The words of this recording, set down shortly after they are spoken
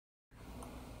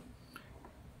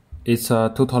It's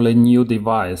a totally new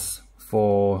device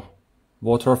for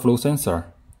water flow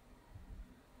sensor.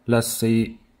 Let's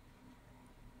see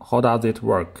how does it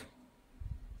work.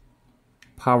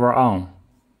 Power on.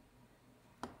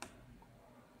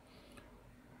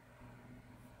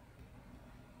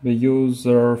 We use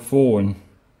the phone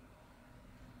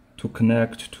to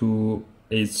connect to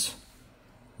its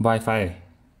Wi-Fi.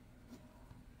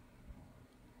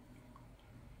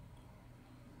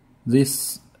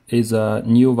 This is a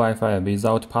new Wi-Fi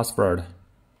without password.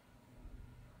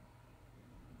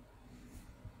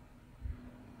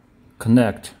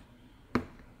 Connect.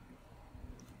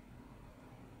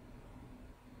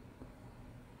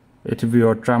 It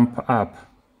will jump up.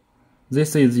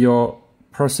 This is your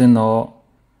personal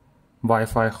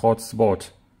Wi-Fi hotspot.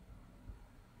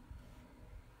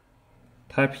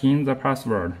 Type in the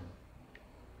password.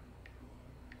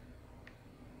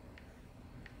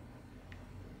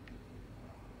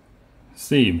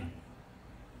 Save.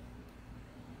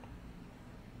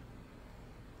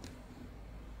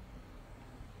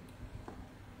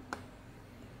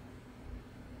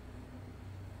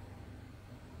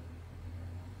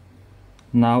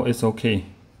 Now it's okay.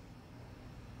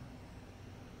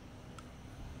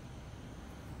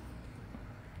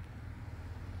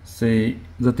 See,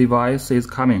 the device is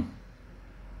coming.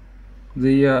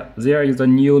 There is a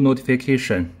new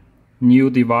notification. New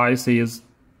device is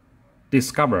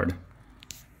discovered.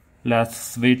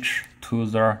 Let's switch to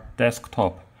the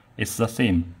desktop. It's the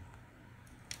same.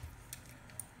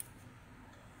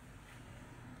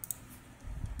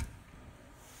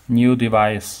 New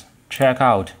device. Check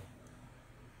out.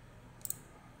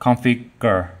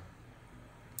 Configure.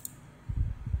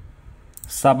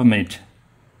 Submit.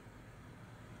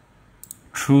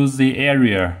 Choose the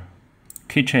area.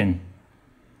 Kitchen.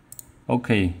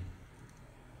 OK.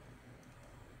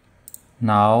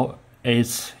 Now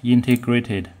it's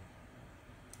integrated.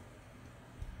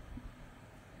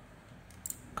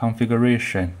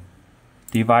 Configuration.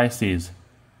 Devices.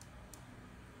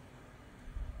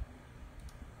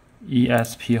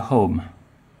 ESP Home.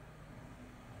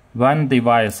 1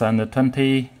 device and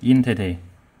 20 entity.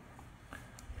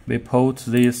 We put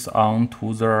this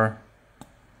onto the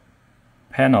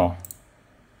panel.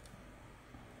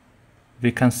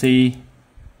 We can see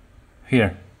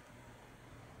here